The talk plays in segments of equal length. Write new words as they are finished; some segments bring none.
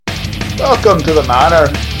Welcome to the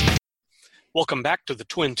Manor. Welcome back to the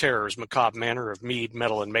Twin Terrors Macabre Manor of Mead,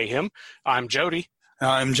 Metal, and Mayhem. I'm Jody.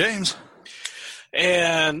 I'm James.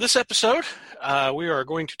 And this episode, we are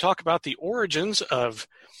going to talk about the origins of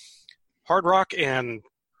hard rock and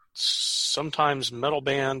sometimes metal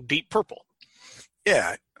band Deep Purple.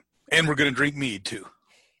 Yeah, and we're going to drink mead, too.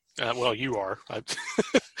 Well, you are. All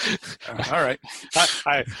right.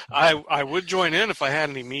 I would join in if I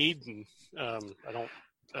had any mead, and I don't.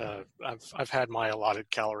 I've had my allotted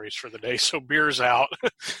calories for the day, so beer's out.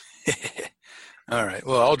 All right.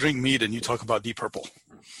 Well, I'll drink mead and you talk about Deep Purple.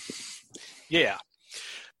 Yeah.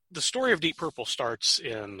 The story of Deep Purple starts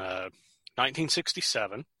in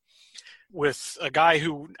 1967 with a guy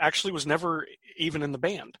who actually was never even in the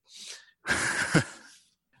band.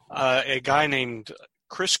 A guy named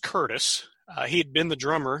Chris Curtis. He had been the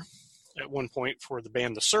drummer at one point for the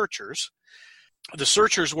band The Searchers. The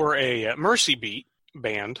Searchers were a Mercy Beat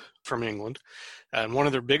band from England, and one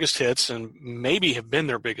of their biggest hits, and maybe have been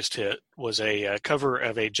their biggest hit, was a cover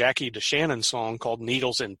of a Jackie DeShannon song called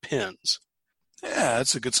Needles and Pins. Yeah,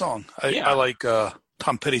 that's a good song. I like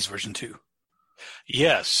Tom Petty's version too.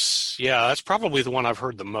 Yes, yeah, that's probably the one I've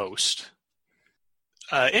heard the most.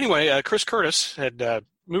 Anyway, Chris Curtis had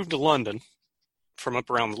moved to London from up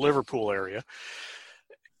around the Liverpool area,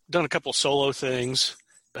 done a couple solo things,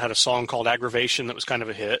 had a song called Aggravation that was kind of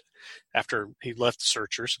a hit after he left the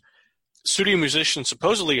Searchers. Studio musicians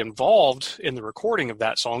supposedly involved in the recording of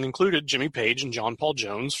that song included Jimmy Page and John Paul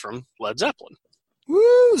Jones from Led Zeppelin.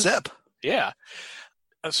 Woo, Zepp. Yeah.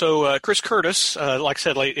 So Chris Curtis, like I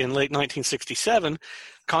said, in late 1967,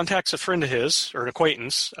 contacts a friend of his, or an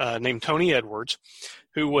acquaintance, named Tony Edwards,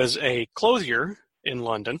 who was a clothier in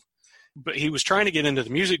London, but he was trying to get into the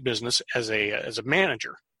music business as a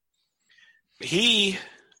manager. He,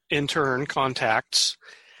 in turn, contacts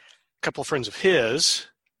a couple of friends of his,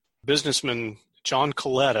 businessmen John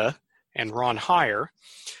Coletta and Ron Heyer,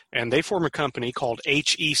 and they form a company called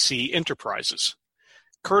HEC Enterprises.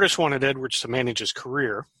 Curtis wanted Edwards to manage his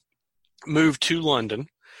career, moved to London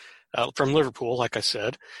from Liverpool, like I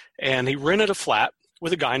said, and he rented a flat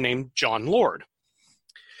with a guy named John Lord.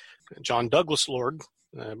 John Douglas Lord,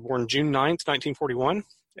 born June 9th, 1941,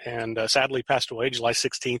 and sadly passed away July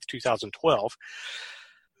 16th, 2012.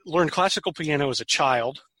 Learned classical piano as a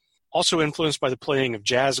child, also influenced by the playing of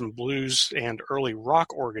jazz and blues and early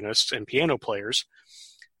rock organists and piano players,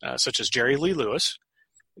 such as Jerry Lee Lewis,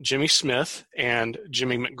 Jimmy Smith, and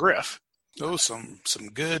Jimmy McGriff. Oh, some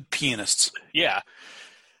good pianists. Yeah.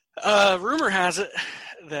 Rumor has it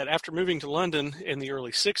that after moving to London in the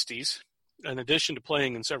early 60s, in addition to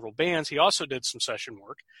playing in several bands, he also did some session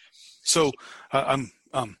work. So I'm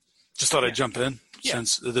just thought I'd jump in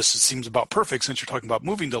since this seems about perfect since you're talking about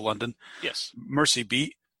moving to London. Yes. Mercy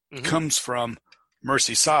Beat comes from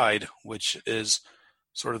Merseyside, which is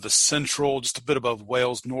sort of the central, just a bit above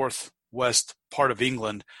Wales, northwest part of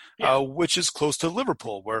England, which is close to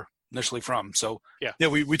Liverpool, where initially from. So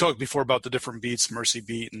we talked before about the different beats, Mercy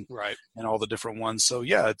Beat and all the different ones. So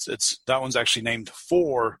it's that one's actually named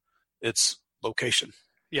for its location.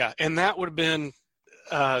 Yeah, and that would have been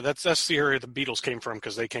that's the area the Beatles came from,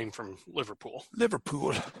 because they came from Liverpool.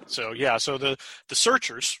 So so the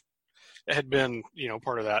Searchers had been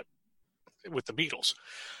part of that with the Beatles,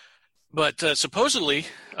 but supposedly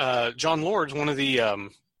John Lord's one of the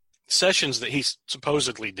sessions that he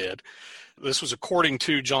supposedly did. This was according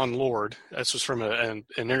to John Lord. This was from an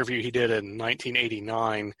interview he did in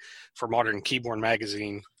 1989 for Modern Keyboard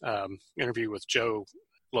magazine. Interview with Joe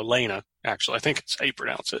LaLana, actually, I think it's how you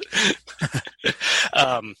pronounce it,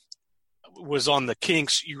 was on the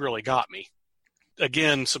Kinks' You Really Got Me.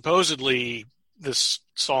 Again, supposedly this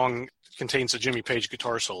song contains a Jimmy Page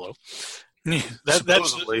guitar solo.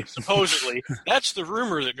 Supposedly. That's the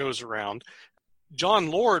rumor that goes around. John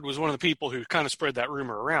Lord was one of the people who kind of spread that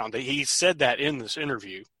rumor around. He said that in this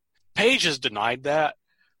interview. Page has denied that.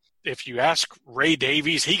 If you ask Ray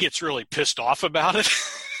Davies, he gets really pissed off about it.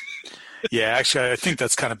 Yeah, actually, I think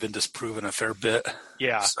that's kind of been disproven a fair bit.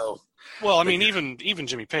 Yeah. So, well, I mean, even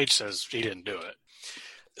Jimmy Page says he didn't do it.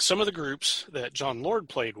 Some of the groups that John Lord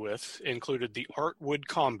played with included the Artwood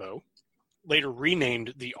Combo, later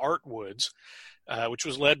renamed the Artwoods, which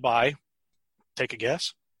was led by, take a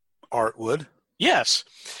guess? Artwood? Yes.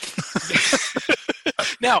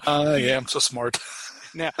 Now. Yeah, I'm so smart.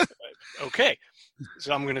 Now, okay.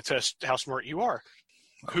 So I'm going to test how smart you are.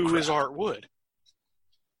 Who is Artwood?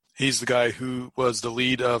 He's the guy who was the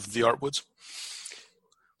lead of the Artwoods.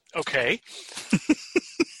 Okay.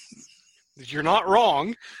 You're not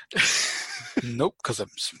wrong. Nope, because I'm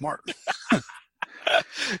smart.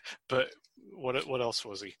 But what else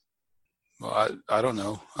was he? Well, I don't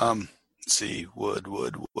know. Let's see, Wood.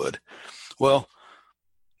 Well, I'm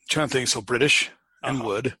trying to think. So British and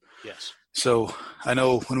Wood. Yes. So I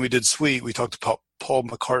know when we did Sweet, we talked about Paul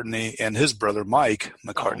McCartney and his brother Mike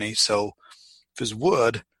McCartney. So if it's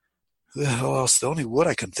Wood, who the hell else? The only Wood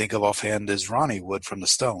I can think of offhand is Ronnie Wood from the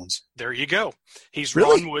Stones. There you go. He's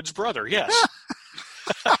Really? Ron Wood's brother. Yes.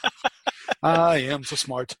 I am so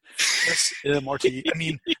smart. S-M-R-T. I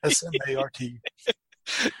mean, S-M-A-R-T.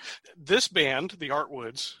 This band, the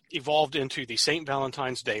Artwoods, evolved into the St.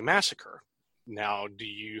 Valentine's Day Massacre. Now, do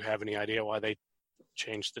you have any idea why they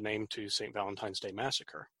changed the name to St. Valentine's Day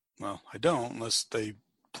Massacre? Well, I don't, unless they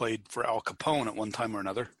played for Al Capone at one time or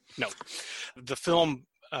another. No. The film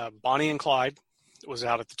Bonnie and Clyde was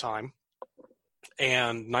out at the time,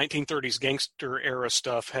 and 1930s gangster-era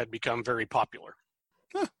stuff had become very popular.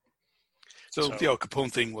 Huh. So the Al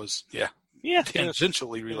Capone thing was, yeah,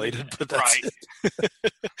 tangentially related, but that's right.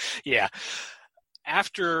 Yeah.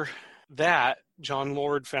 After that, John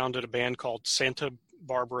Lord founded a band called Santa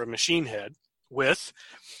Barbara Machine Head with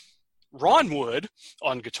Ron Wood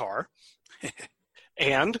on guitar,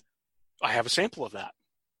 and I have a sample of that.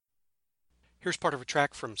 Here's part of a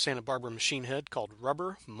track from Santa Barbara Machine Head called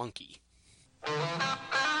Rubber Monkey.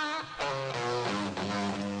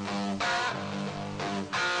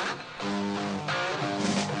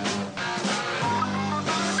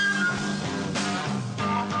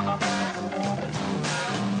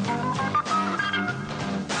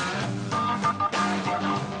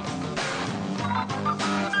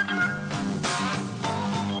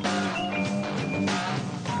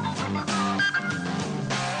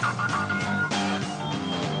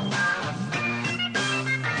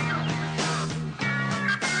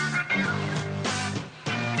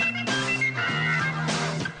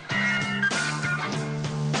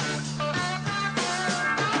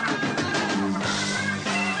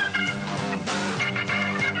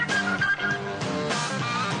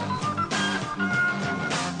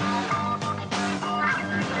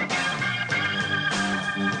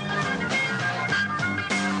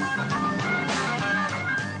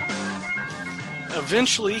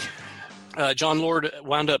 Eventually, John Lord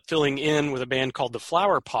wound up filling in with a band called the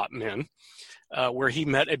Flower Pot Men, where he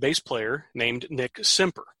met a bass player named Nick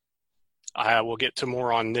Simper. I will get to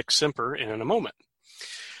more on Nick Simper in a moment.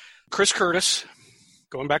 Chris Curtis,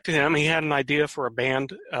 going back to him, he had an idea for a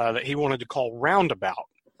band that he wanted to call Roundabout,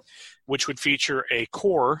 which would feature a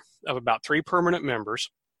core of about 3 permanent members,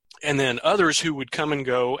 and then others who would come and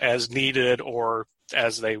go as needed or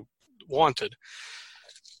as they wanted.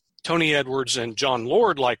 Tony Edwards and John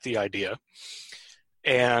Lord liked the idea,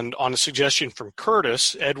 and on a suggestion from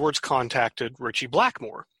Curtis, Edwards contacted Richie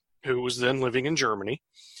Blackmore, who was then living in Germany,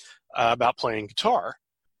 about playing guitar.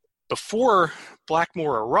 Before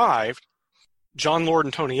Blackmore arrived, John Lord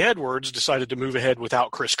and Tony Edwards decided to move ahead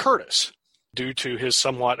without Chris Curtis due to his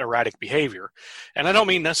somewhat erratic behavior. And I don't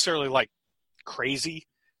mean necessarily like crazy,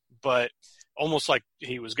 but almost like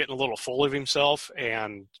he was getting a little full of himself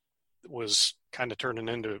and was kind of turning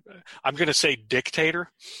into, I'm going to say, dictator.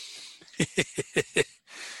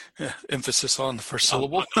 Emphasis on the first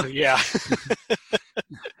syllable. Yeah.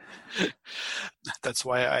 That's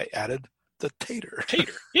why I added the tater.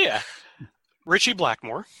 Tater, yeah. Richie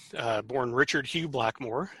Blackmore, born Richard Hugh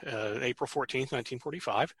Blackmore, April 14th,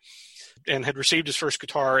 1945, and had received his first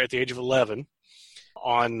guitar at the age of 11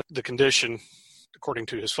 on the condition, according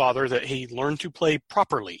to his father, that he learned to play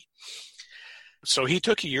properly. So he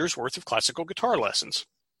took a year's worth of classical guitar lessons.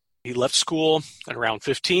 He left school at around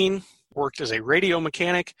 15, worked as a radio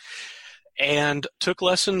mechanic, and took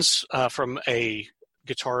lessons from a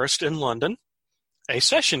guitarist in London, a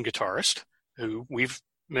session guitarist, who we've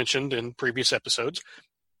mentioned in previous episodes,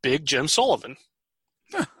 Big Jim Sullivan.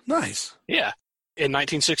 Nice. Yeah. In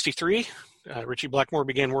 1963, Richie Blackmore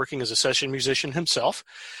began working as a session musician himself,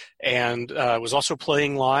 and was also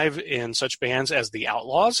playing live in such bands as The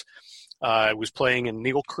Outlaws. Was playing in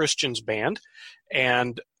Neil Christian's band,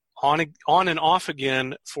 and on and off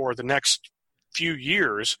again for the next few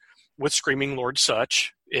years with Screaming Lord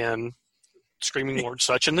Sutch in Screaming Lord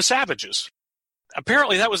Sutch and the Savages.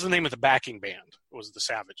 Apparently that was the name of the backing band, was the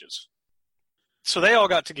Savages. So they all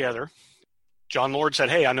got together. John Lord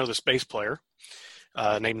said, hey, I know this bass player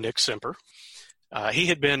named Nick Simper. He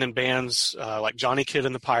had been in bands like Johnny Kidd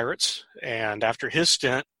and the Pirates, and after his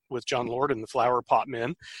stint with John Lord and the Flower Pot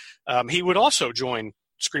Men, he would also join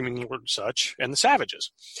Screaming Lord Sutch and the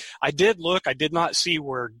Savages. I did not see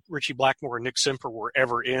where Richie Blackmore and Nick Simper were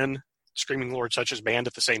ever in Screaming Lord Sutch's band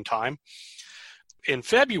at the same time. In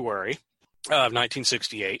February of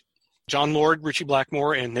 1968, John Lord, Richie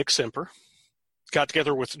Blackmore, and Nick Simper got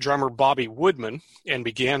together with drummer Bobby Woodman and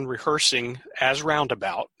began rehearsing as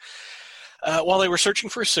Roundabout. While they were searching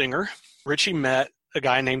for a singer, Ritchie met a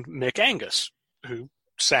guy named Mick Angus, who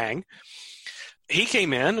sang. He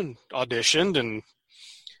came in and auditioned, and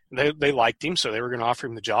they liked him, so they were going to offer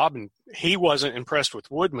him the job, and he wasn't impressed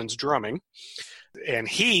with Woodman's drumming, and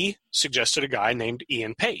he suggested a guy named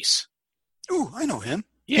Ian Pace. Ooh, I know him.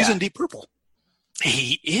 Yeah. He's in Deep Purple.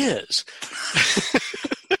 He is.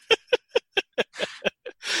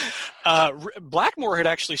 Blackmore had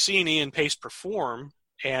actually seen Ian Pace perform,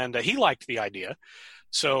 and he liked the idea.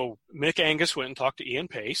 So Mick Angus went and talked to Ian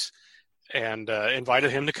Pace and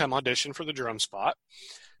invited him to come audition for the drum spot.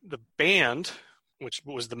 The band, which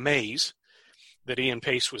was the Maze that Ian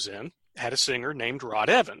Pace was in, had a singer named Rod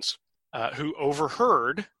Evans, who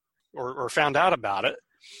overheard or found out about it,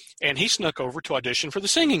 and he snuck over to audition for the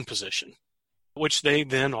singing position, which they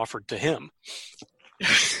then offered to him.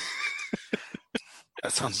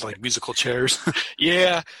 That sounds like musical chairs.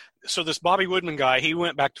 Yeah. So this Bobby Woodman guy, he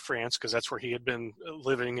went back to France because that's where he had been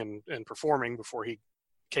living and performing before he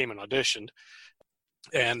came and auditioned.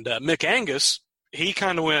 And Mick Angus, he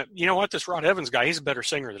kind of went, you know what, this Rod Evans guy, he's a better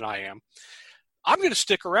singer than I am. I'm going to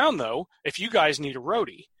stick around, though, if you guys need a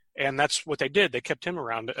roadie. And that's what they did. They kept him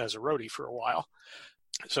around as a roadie for a while.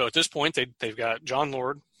 So at this point, they've got John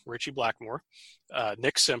Lord, Ritchie Blackmore,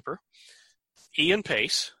 Nick Semper, Ian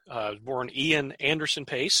Pace, born Ian Anderson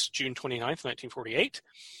Pace, June 29th, 1948.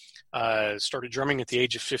 Started drumming at the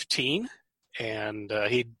age of 15, and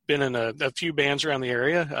he'd been in a few bands around the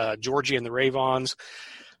area, Georgie and the Ravons,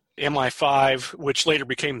 MI5, which later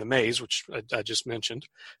became the Maze, which I just mentioned.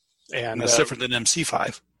 And that's different than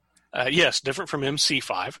MC5. Yes, different from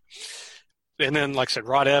MC5. And then, like I said,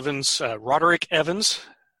 Roderick Evans.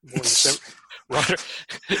 Born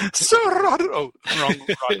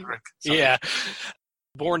Roderick. Yeah.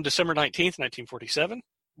 Born December 19th, 1947.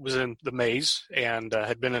 Was in the Maze and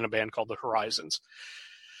had been in a band called the Horizons.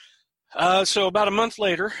 So about a month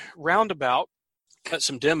later, Roundabout cut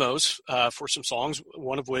some demos for some songs,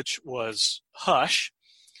 one of which was Hush,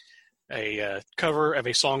 a cover of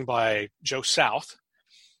a song by Joe South,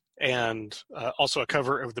 and also a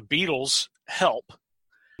cover of the Beatles' Help.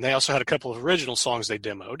 And they also had a couple of original songs they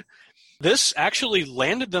demoed. This actually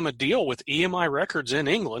landed them a deal with EMI Records in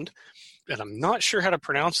England, and I'm not sure how to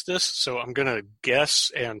pronounce this, so I'm going to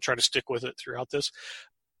guess and try to stick with it throughout this.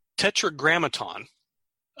 Tetragrammaton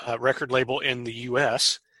record label in the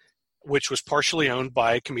U.S., which was partially owned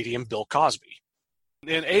by comedian Bill Cosby.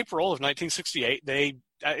 In April of 1968,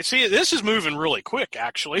 this is moving really quick,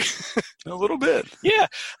 actually. A little bit. Yeah.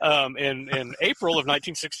 In April of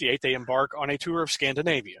 1968, they embark on a tour of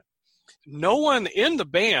Scandinavia. No one in the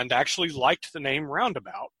band actually liked the name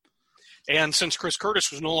Roundabout. And since Chris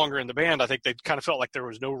Curtis was no longer in the band, I think they kind of felt like there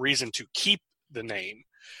was no reason to keep the name.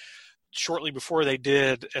 Shortly before they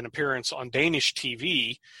did an appearance on Danish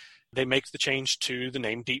TV, they make the change to the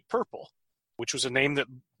name Deep Purple, which was a name that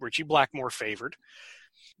Ritchie Blackmore favored.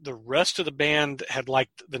 The rest of the band had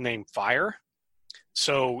liked the name Fire.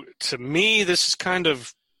 So to me, this is kind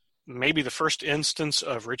of maybe the first instance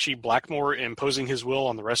of Ritchie Blackmore imposing his will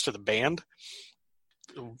on the rest of the band.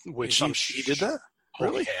 Which he did that?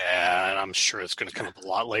 Really? Yeah, and I'm sure it's going to come up a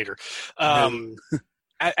lot later.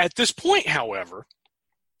 At this point, however,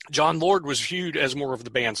 John Lord was viewed as more of the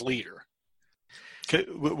band's leader. Okay,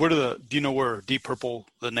 do you know where Deep Purple,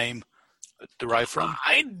 the name, derived from?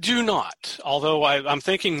 I do not. Although I'm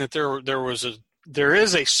thinking that there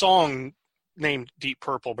is a song named Deep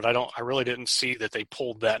Purple, but I really didn't see that they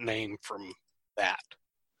pulled that name from that.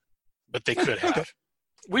 But they could have. Okay.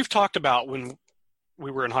 We've talked about when we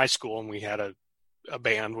were in high school and we had a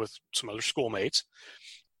band with some other schoolmates.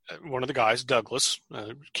 One of the guys, Douglas,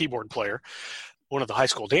 a keyboard player, one of the high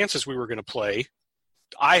school dances we were going to play,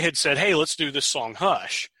 I had said, hey, let's do this song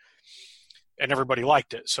Hush. And everybody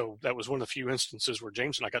liked it. So that was one of the few instances where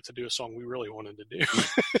James and I got to do a song we really wanted to do.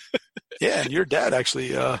 Yeah, and your dad actually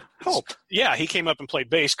helped. Yeah, he came up and played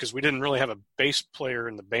bass because we didn't really have a bass player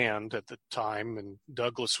in the band at the time, and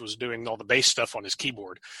Douglas was doing all the bass stuff on his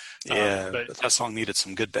keyboard. Yeah, but that song needed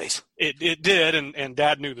some good bass. It did, and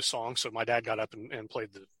Dad knew the song, so my dad got up and played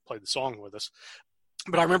the song with us.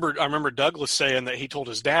 But I remember Douglas saying that he told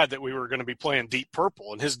his dad that we were going to be playing Deep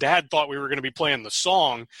Purple, and his dad thought we were going to be playing the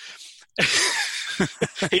song.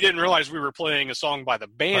 He didn't realize we were playing a song by the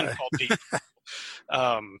band called Deep Purple.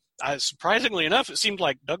 Surprisingly enough, it seemed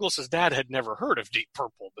like Douglas's dad had never heard of Deep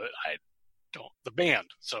Purple, but the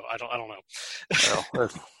band. So I don't know.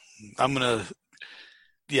 Well,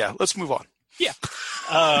 let's move on. Yeah.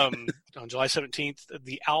 On July 17th,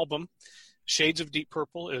 the album Shades of Deep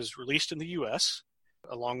Purple is released in the U.S.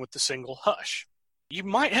 along with the single Hush. You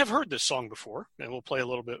might have heard this song before, and we'll play a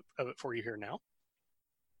little bit of it for you here now.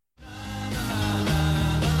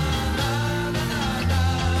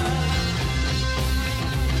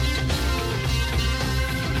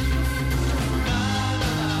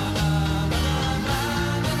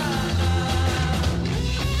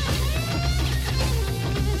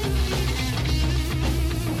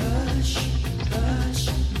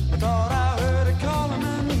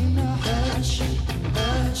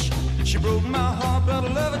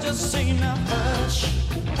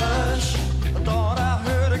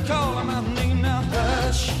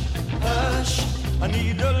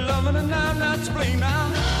 and I'm not to blame now.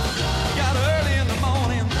 You got early in the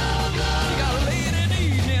morning, you got late in the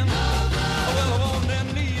evening. Well, I want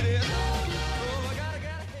and need it. Oh, I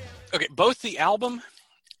gotta. Okay, both the album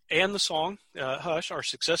and the song, Hush, are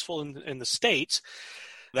successful in the States.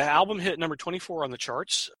 The album hit number 24 on the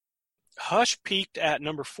charts. Hush peaked at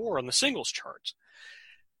number 4 on the singles charts.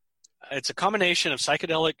 It's a combination of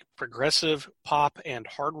psychedelic, progressive, pop, and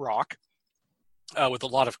hard rock with a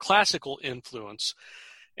lot of classical influence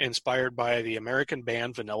inspired by the American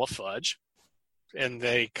band Vanilla Fudge. And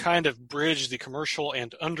they kind of bridge the commercial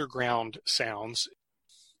and underground sounds.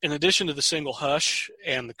 In addition to the single Hush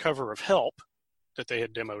and the cover of Help that they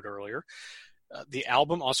had demoed earlier, the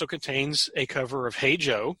album also contains a cover of Hey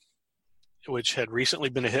Joe, which had recently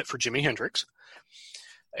been a hit for Jimi Hendrix,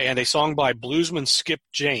 and a song by bluesman Skip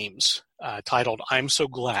James titled I'm So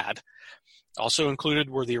Glad. Also included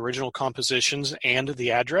were the original compositions And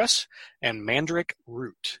the Address and Mandrake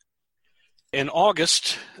Root. In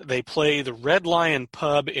August, they play the Red Lion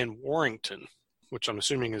Pub in Warrington, which I'm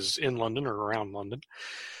assuming is in London or around London.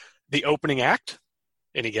 The opening act,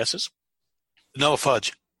 any guesses? Vanilla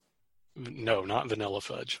Fudge. No, not Vanilla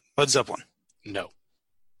Fudge. Led Zeppelin. No.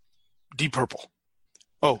 Deep Purple.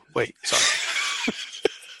 Oh, wait, sorry.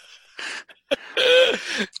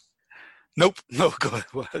 Nope. No, go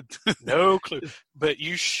ahead. No clue. But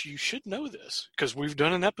you should know this because we've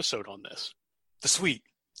done an episode on this. The Sweet.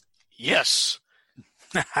 Yes.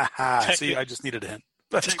 See, I just needed a hint.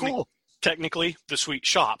 That's cool. Technically, The Sweet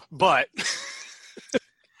Shop, but...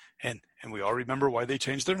 and we all remember why they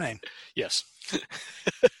changed their name. Yes. Well,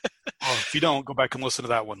 if you don't, go back and listen to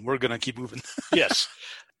that one. We're going to keep moving. Yes.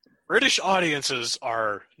 British audiences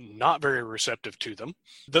are not very receptive to them.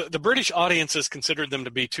 The British audiences considered them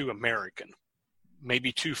to be too American,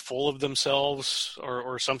 maybe too full of themselves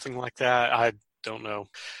or something like that. I don't know.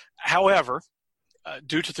 However,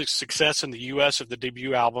 due to the success in the U.S. of the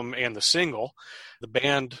debut album and the single, the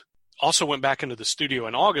band also went back into the studio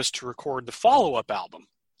in August to record the follow-up album.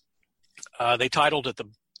 They titled it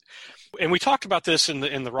and we talked about this in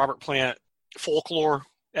the Robert Plant Folklore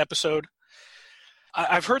episode.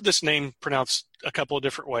 I've heard this name pronounced a couple of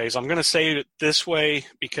different ways. I'm going to say it this way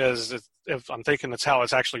because if I'm thinking that's how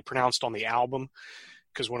it's actually pronounced on the album,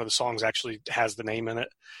 because one of the songs actually has the name in it.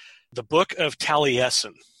 The Book of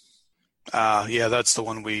Taliesin. Yeah, that's the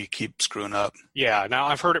one we keep screwing up. Yeah, now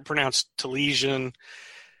I've heard it pronounced Taliesin,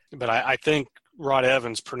 but I think Rod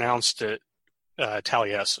Evans pronounced it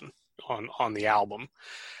Taliesin on the album.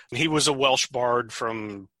 And he was a Welsh bard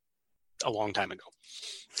from a long time ago.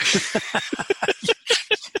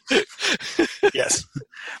 Yes.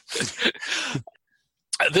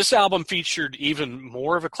 This album featured even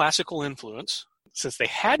more of a classical influence. Since they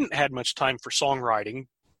hadn't had much time for songwriting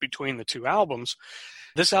between the two albums,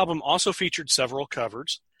 this album also featured several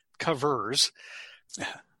covers.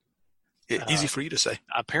 Easy for you to say.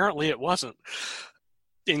 Apparently it wasn't.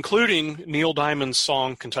 Including Neil Diamond's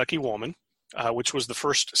song Kentucky Woman, which was the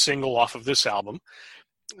first single off of this album.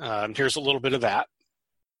 Here's a little bit of that.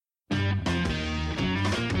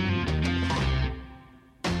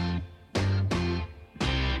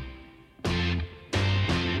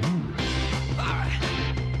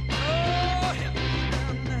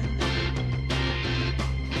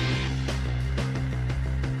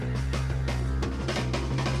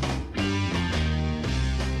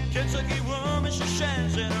 Kentucky woman, she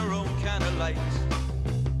shines in her own kind of light.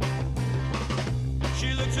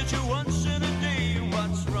 She looks at you once in a day,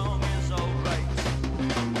 what's wrong is alright.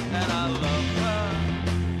 And I love her,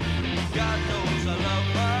 God knows I love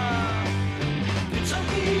her.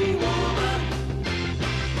 Kentucky woman,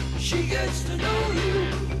 she gets to know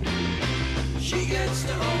you, she gets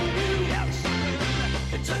to own you. Yes,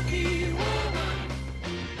 Kentucky woman.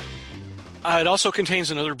 It also contains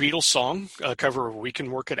another Beatles song, a cover of We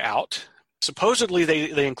Can Work It Out. Supposedly,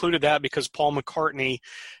 they included that because Paul McCartney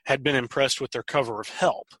had been impressed with their cover of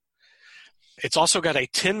Help. It's also got a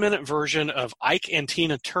 10-minute version of Ike and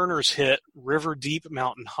Tina Turner's hit River Deep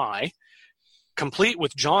Mountain High, complete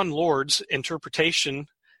with John Lord's interpretation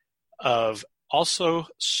of Also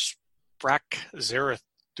Sprach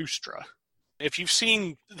Zarathustra. If you've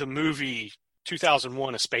seen the movie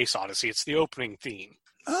 2001: A Space Odyssey, it's the opening theme.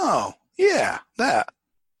 Oh, yeah, that.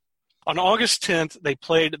 On August 10th, they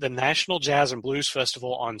played the National Jazz and Blues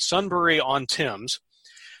Festival on Sunbury-on-Thames,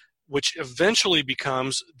 which eventually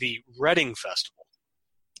becomes the Reading Festival,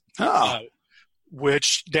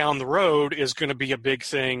 which down the road is going to be a big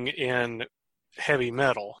thing in heavy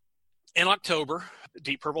metal. In October,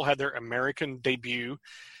 Deep Purple had their American debut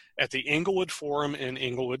at the Inglewood Forum in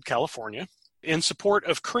Inglewood, California, in support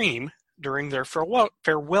of Cream during their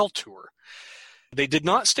farewell tour. They did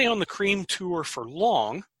not stay on the Cream tour for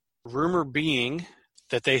long, rumor being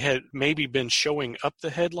that they had maybe been showing up the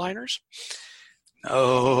headliners.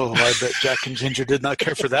 Oh, I bet Jack and Ginger did not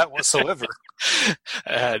care for that whatsoever.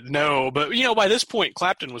 No, but by this point,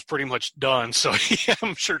 Clapton was pretty much done, so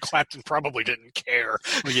I'm sure Clapton probably didn't care.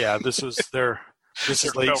 Well, yeah, this is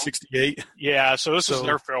late '68. Yeah, so this is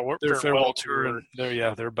their farewell tour. And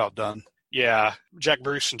they're about done. Yeah, Jack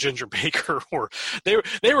Bruce and Ginger Baker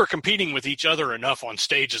they were competing with each other enough on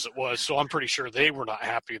stage as it was, so I'm pretty sure they were not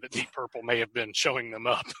happy that Deep Purple may have been showing them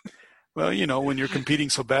up. Well, when you're competing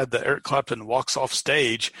so bad that Eric Clapton walks off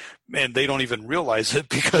stage and they don't even realize it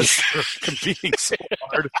because they're competing so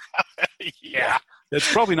hard. Yeah.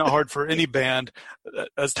 It's probably not hard for any band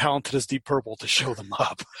as talented as Deep Purple to show them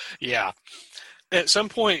up. Yeah. At some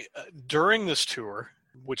point during this tour,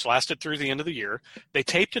 which lasted through the end of the year, they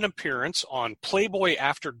taped an appearance on Playboy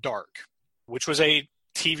After Dark, which was a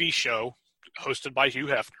TV show hosted by Hugh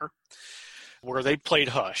Hefner, where they played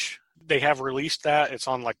Hush. They have released that. It's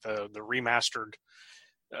on like the remastered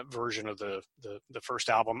version of the first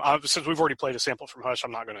album. Since we've already played a sample from Hush,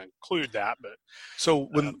 I'm not going to include that. But so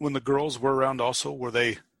when the girls were around, also were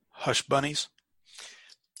they Hush bunnies?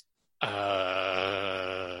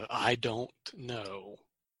 I don't know.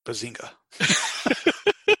 Bazinga.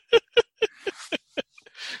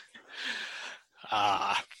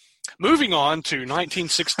 Moving on to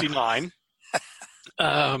 1969.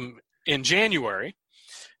 In January,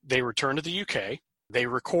 they return to the UK. They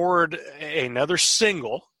record another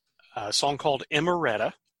single, a song called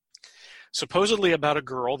Emeretta, supposedly about a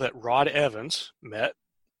girl that Rod Evans met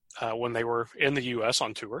when they were in the U.S.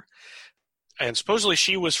 on tour. And supposedly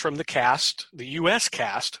she was from the U.S.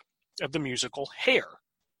 cast of the musical Hair.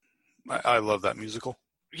 I love that musical.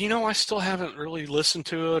 I still haven't really listened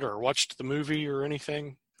to it or watched the movie or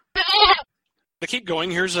anything. They keep going.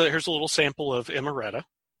 Here's a little sample of Emeretta.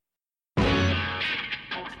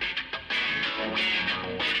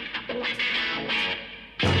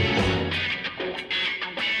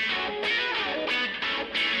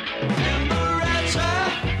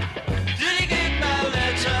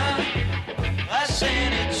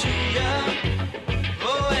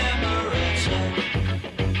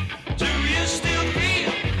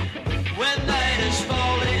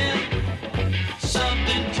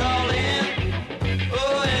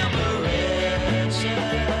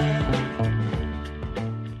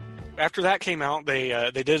 After that came out,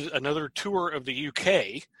 they did another tour of the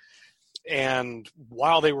UK, and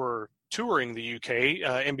while they were touring the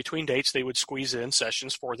UK, in between dates, they would squeeze in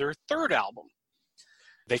sessions for their third album.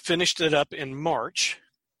 They finished it up in March.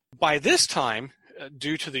 By this time,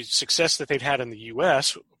 due to the success that they'd had in the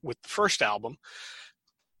US with the first album,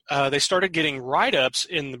 they started getting write-ups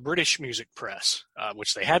in the British music press,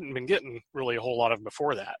 which they hadn't been getting really a whole lot of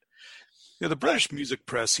before that. Yeah, the British music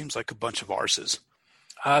press seems like a bunch of arses.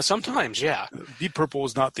 Sometimes, yeah. Deep Purple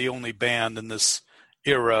was not the only band in this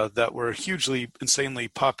era that were hugely, insanely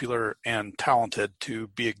popular and talented to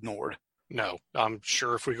be ignored. No, I'm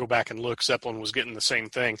sure if we go back and look, Zeppelin was getting the same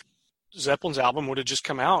thing. Zeppelin's album would have just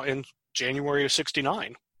come out in January of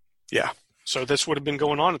 '69. Yeah. So this would have been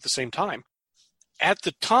going on at the same time. At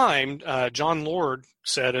the time, John Lord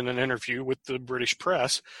said in an interview with the British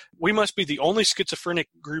press, "We must be the only schizophrenic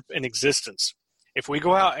group in existence. If we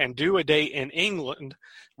go out and do a date in England,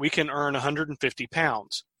 we can earn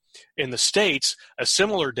 £150. In the States, a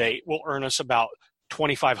similar date will earn us about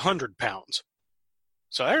 £2,500.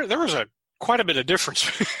 So there was quite a bit of difference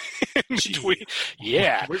between.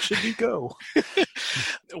 Yeah. Where should we go?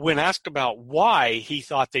 When asked about why he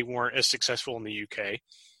thought they weren't as successful in the UK,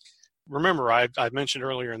 remember I mentioned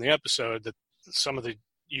earlier in the episode that some of the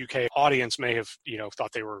UK audience may have,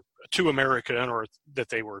 thought they were too American or that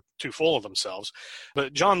they were too full of themselves.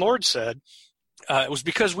 But John Lord said, it was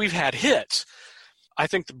because we've had hits. I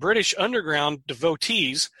think the British underground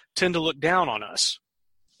devotees tend to look down on us.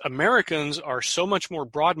 Americans are so much more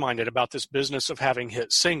broad-minded about this business of having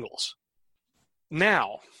hit singles.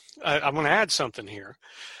 Now, I'm going to add something here.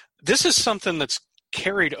 This is something that's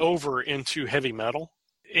carried over into heavy metal.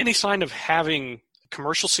 Any sign of having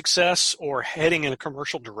commercial success or heading in a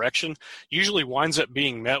commercial direction usually winds up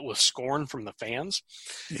being met with scorn from the fans.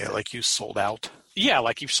 Yeah, like you sold out. Yeah,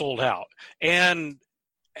 like you've sold out. And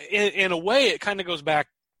in a way, it kind of goes back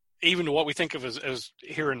even to what we think of as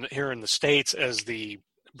here in the States as the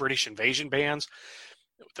British invasion bands,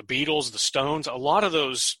 the Beatles, the Stones. A lot of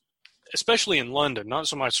those, especially in London, not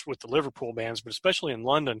so much with the Liverpool bands, but especially in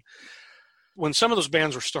London, when some of those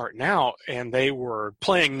bands were starting out and they were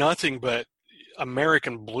playing nothing but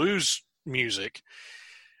American blues music,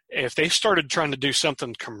 if they started trying to do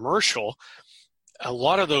something commercial, a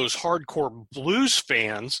lot of those hardcore blues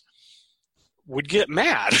fans would get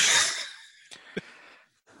mad.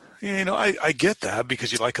 You know, I get that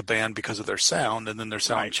because you like a band because of their sound, and then their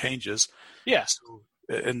sound changes. Yes.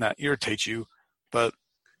 And that irritates you. But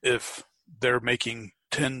if they're making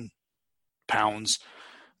 10 pounds,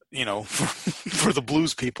 you know, for the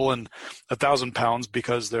blues people, and 1,000 pounds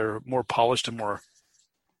because they're more polished and more,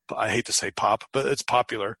 I hate to say pop, but it's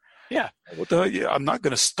popular. Yeah. I'm not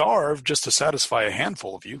going to starve just to satisfy a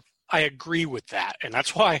handful of you. I agree with that. And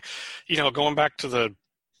that's why, you know, going back to the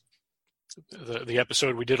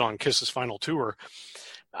episode we did on Kiss's final tour,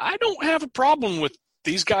 I don't have a problem with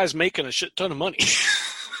these guys making a shit ton of money.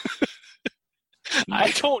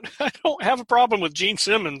 I don't have a problem with Gene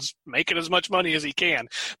Simmons making as much money as he can,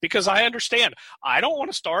 because I understand I don't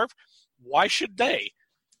want to starve. Why should they?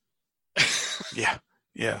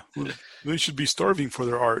 Yeah. They should be starving for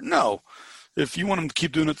their art. No. If you want them to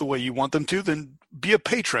keep doing it the way you want them to, then be a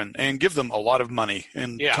patron and give them a lot of money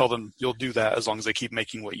and tell them you'll do that as long as they keep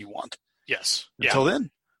making what you want. Yes. Until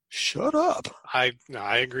then, shut up. I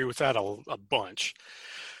agree with that a bunch.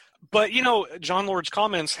 But, you know, Jon Lord's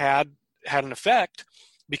comments had an effect,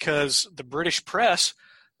 because the British press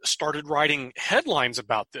started writing headlines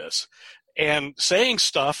about this and saying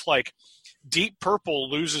stuff like, Deep Purple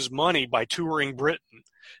loses money by touring Britain,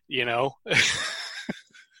 you know?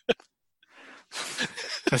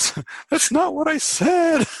 That's not what I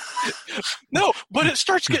said. No, but it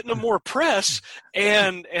starts getting more press,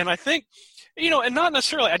 and I think, you know, and not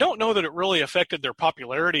necessarily, I don't know that it really affected their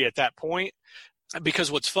popularity at that point,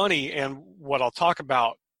 because what's funny, and what I'll talk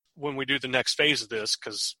about when we do the next phase of this,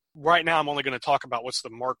 because right now I'm only going to talk about what's the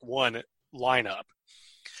Mark I lineup,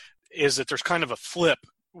 is that there's kind of a flip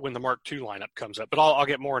when the Mark II lineup comes up. But I'll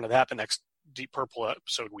get more into that the next Deep Purple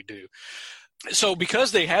episode we do. So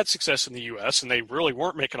because they had success in the U.S. and they really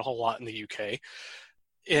weren't making a whole lot in the U.K.,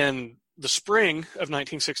 in the spring of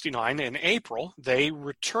 1969, in April, they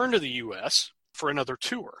returned to the U.S. for another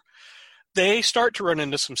tour. They start to run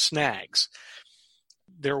into some snags.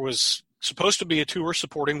 There was supposed to be a tour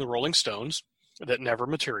supporting the Rolling Stones that never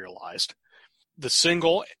materialized. The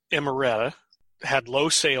single, Emeretta, had low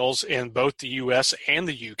sales in both the U.S. and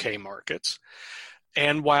the U.K. markets.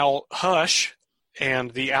 And while Hush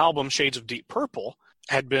and the album Shades of Deep Purple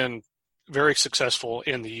had been very successful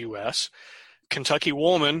in the U.S., Kentucky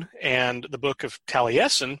Woman and the Book of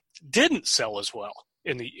Taliesin didn't sell as well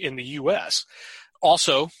in the U.S.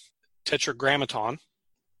 Also, Tetragrammaton,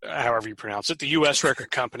 however you pronounce it, the U.S. record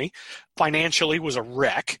company, financially was a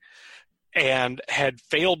wreck and had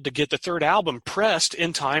failed to get the third album pressed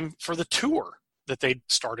in time for the tour that they'd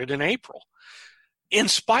started in April. In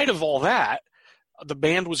spite of all that, the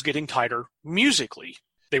band was getting tighter musically.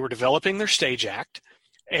 They were developing their stage act,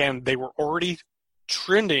 and they were already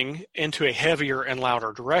trending into a heavier and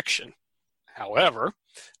louder direction. However,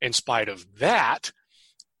 in spite of that,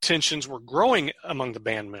 tensions were growing among the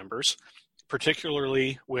band members,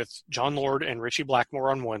 particularly with Jon Lord and Ritchie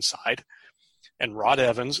Blackmore on one side, and Rod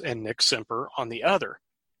Evans and Nick Simper on the other.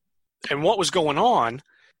 And what was going on,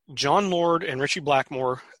 Jon Lord and Ritchie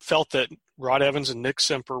Blackmore felt that Rod Evans and Nick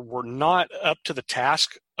Simper were not up to the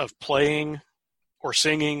task of playing or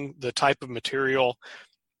singing the type of material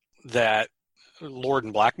that Lord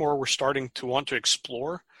and Blackmore were starting to want to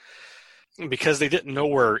explore. And because they didn't know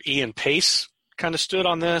where Ian Pace kind of stood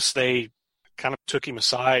on this, they kind of took him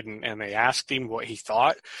aside and they asked him what he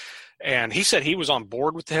thought. And he said he was on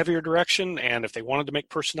board with the heavier direction, and if they wanted to make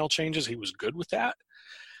personnel changes, he was good with that.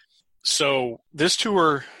 So this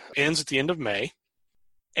tour ends at the end of May,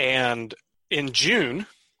 and in June,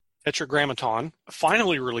 Tetragrammaton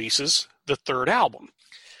finally releases the third album.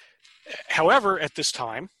 However, at this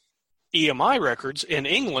time, EMI Records in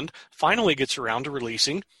England finally gets around to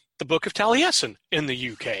releasing the Book of Taliesin in the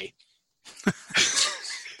UK.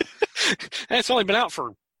 And it's only been out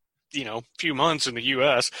for, a few months in the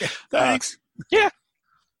US. Thanks. Yeah.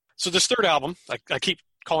 So this third album, I keep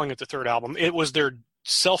calling it the third album. It was their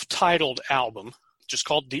self-titled album, just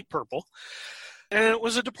called Deep Purple. And it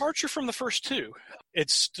was a departure from the first two.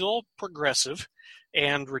 It's still progressive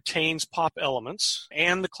and retains pop elements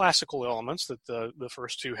and the classical elements that the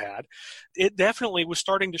first two had. It definitely was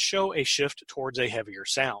starting to show a shift towards a heavier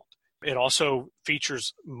sound. It also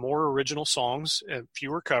features more original songs and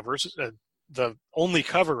fewer covers. The only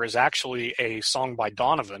cover is actually a song by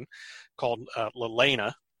Donovan called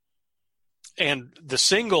Lelena. And the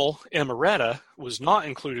single, Emeretta, was not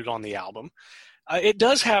included on the album. It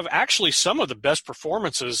does have actually some of the best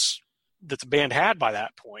performances that the band had by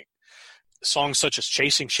that point. Songs such as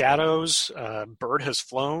Chasing Shadows, Bird Has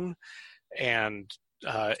Flown, and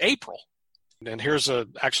April. And here's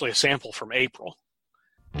actually a sample from April.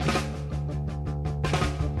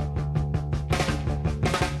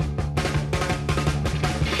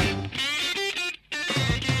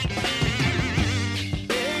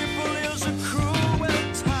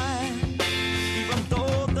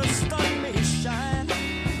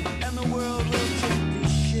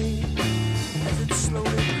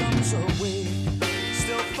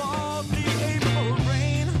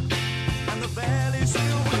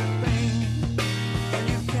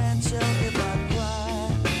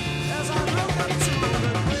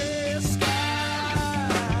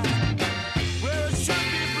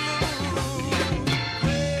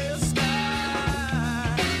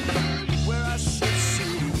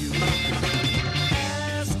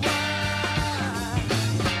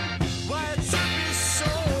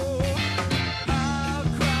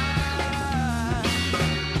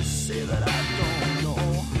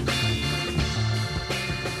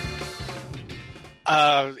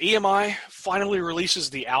 EMI finally releases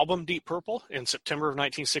the album Deep Purple in September of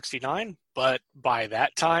 1969, but by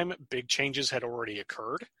that time, big changes had already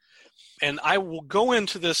occurred. And I will go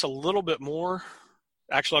into this a little bit more.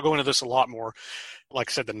 Actually, I'll go into this a lot more, like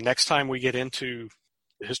I said, the next time we get into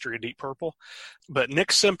the history of Deep Purple. But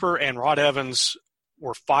Nick Semper and Rod Evans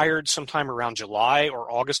were fired sometime around July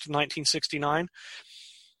or August of 1969.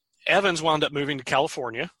 Evans wound up moving to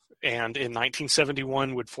California, and in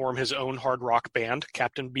 1971 would form his own hard rock band,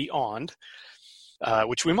 Captain Beyond,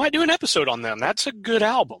 which we might do an episode on them. That's a good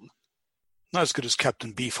album. Not as good as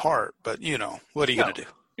Captain Beefheart, but, what are you going to do?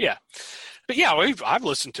 Yeah. But yeah, I've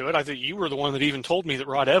listened to it. I think you were the one that even told me that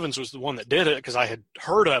Rod Evans was the one that did it, because I had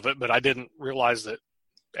heard of it, but I didn't realize that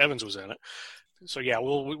Evans was in it. So yeah,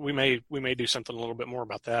 we may do something a little bit more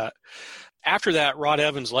about that. After that, Rod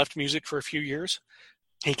Evans left music for a few years.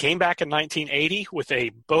 He came back in 1980 with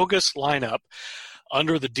a bogus lineup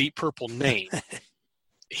under the Deep Purple name.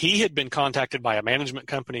 He had been contacted by a management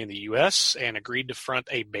company in the U.S. and agreed to front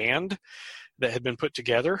a band that had been put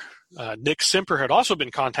together. Nick Semper had also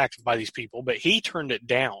been contacted by these people, but he turned it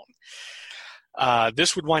down.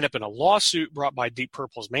 This would wind up in a lawsuit brought by Deep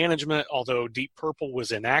Purple's management, although Deep Purple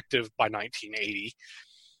was inactive by 1980.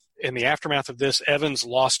 In the aftermath of this, Evans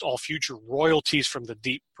lost all future royalties from the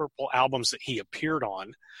Deep Purple albums that he appeared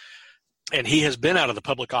on, and he has been out of the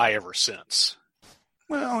public eye ever since.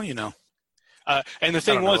 Well, and the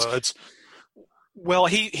thing was, well,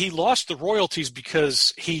 he lost the royalties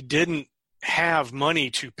because he didn't have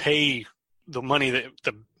money to pay the money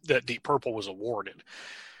that Deep Purple was awarded.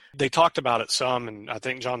 They talked about it some, and I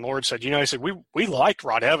think John Lord said, he said, we liked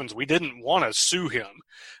Rod Evans. We didn't want to sue him,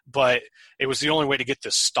 but it was the only way to get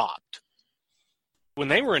this stopped. When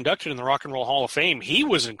they were inducted in the Rock and Roll Hall of Fame, he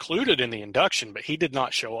was included in the induction, but he did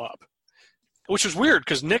not show up, which was weird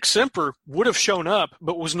because Nick Semper would have shown up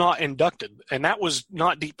but was not inducted, and that was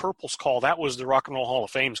not Deep Purple's call. That was the Rock and Roll Hall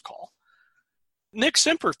of Fame's call. Nick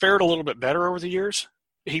Semper fared a little bit better over the years.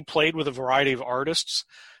 He played with a variety of artists.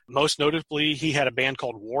 Most notably, he had a band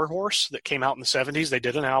called Warhorse that came out in the 70s. They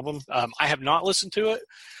did an album. I have not listened to it.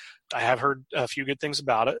 I have heard a few good things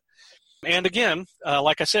about it. And again,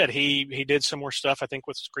 like I said, he did some more stuff, I think,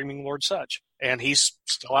 with Screaming Lord Sutch. And he's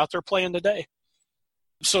still out there playing today.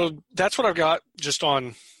 So that's what I've got just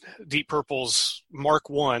on Deep Purple's Mark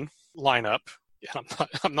I lineup.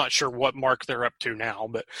 I'm not sure what mark they're up to now,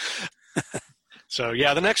 but so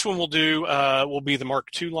yeah, the next one we'll do will be the Mark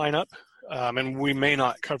II lineup. And we may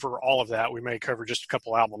not cover all of that. We may cover just a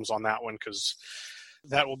couple albums on that one because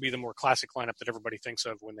that will be the more classic lineup that everybody thinks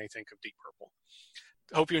of when they think of Deep Purple.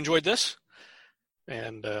 Hope you enjoyed this,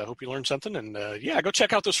 and hope you learned something. And yeah, go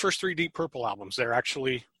check out those first 3 Deep Purple albums. They're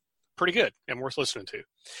actually pretty good and worth listening to.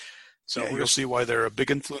 So yeah, you'll see why they're a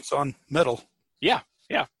big influence on metal. Yeah.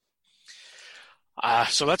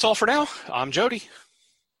 So that's all for now. I'm Jody.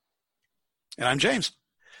 And I'm James.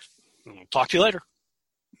 We'll talk to you later.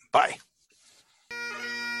 Bye.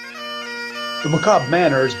 The Macabre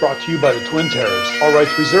Manor is brought to you by the Twin Terrors. All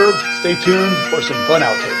rights reserved. Stay tuned for some fun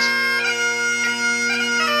outtakes.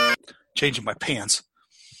 Changing my pants.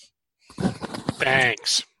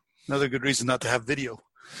 Thanks. Another good reason not to have video.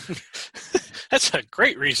 That's a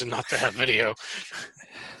great reason not to have video.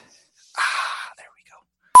 There we go.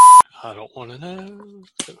 I don't want to know.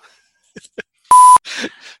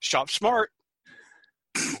 Shop smart.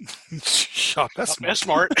 Shop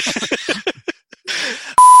smart.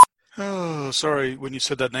 Oh, sorry. When you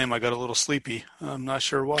said that name, I got a little sleepy. I'm not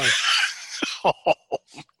sure why. Oh,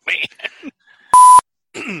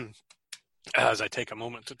 man. As I take a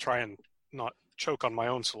moment to try and not choke on my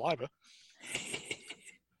own saliva.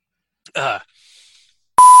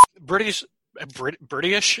 British.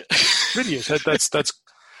 British.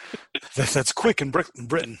 That's quick in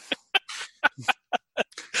Britain.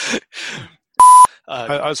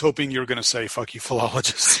 I was hoping you were going to say "fuck you,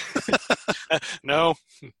 philologist." No,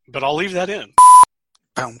 but I'll leave that in.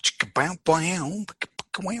 Brown chicken, brown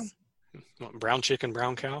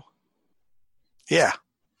cow. Yeah.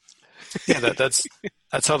 That's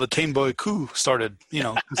how the Tame Boy Coup started.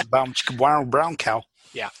 It's brown chicken, brown cow.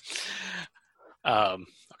 Yeah. Okay.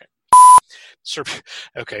 So,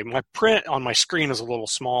 okay, my print on my screen is a little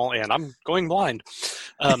small, and I'm going blind.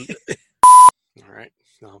 All right,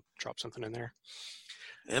 I'll drop something in there.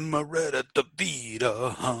 Am I ready to beat a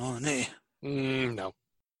honey? No.